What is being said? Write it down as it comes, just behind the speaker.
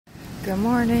Good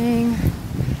morning.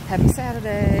 Happy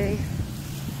Saturday.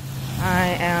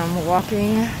 I am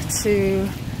walking to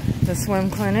the swim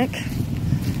clinic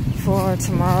for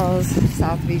tomorrow's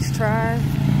South Beach Try.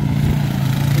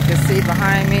 You can see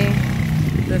behind me,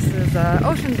 this is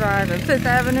Ocean Drive and 5th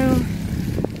Avenue.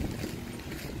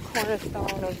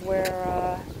 Cornerstone of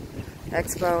where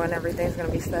Expo and everything's going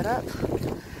to be set up.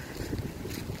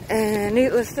 And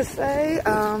needless to say,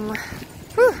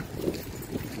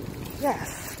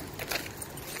 yes.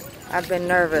 I've been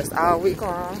nervous all week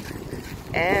long,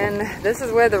 and this is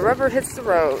where the rubber hits the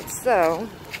road. So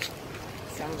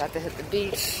I'm about to hit the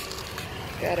beach.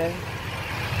 Gotta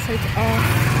take off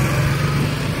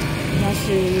my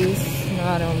shoes. No,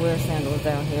 I don't wear sandals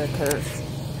down here because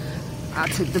I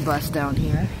took the bus down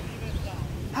here.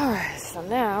 Alright, so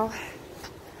now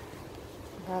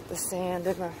got the sand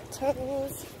in my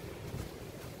toes.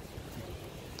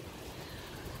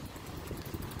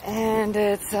 And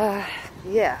it's,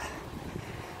 yeah.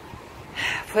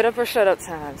 Put up or shut up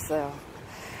time, so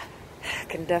I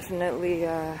can definitely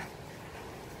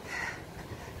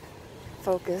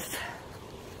focus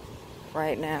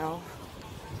right now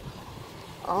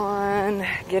on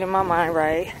getting my mind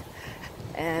right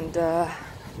and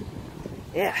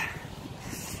yeah,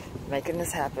 making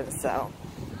this happen. So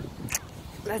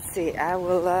let's see, I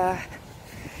will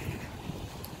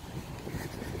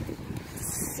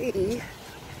see,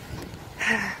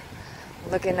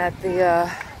 looking at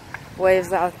the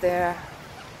waves out there.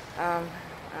 I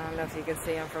don't know if you can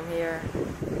see them from here.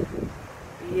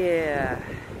 Yeah.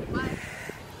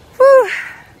 Whew.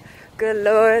 Good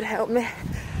Lord, help me.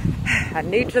 I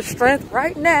need your strength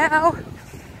right now.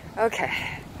 Okay.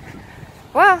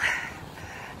 Well,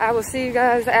 I will see you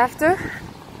guys after.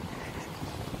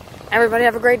 Everybody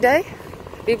have a great day.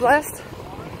 Be blessed.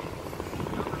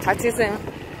 Talk to you soon.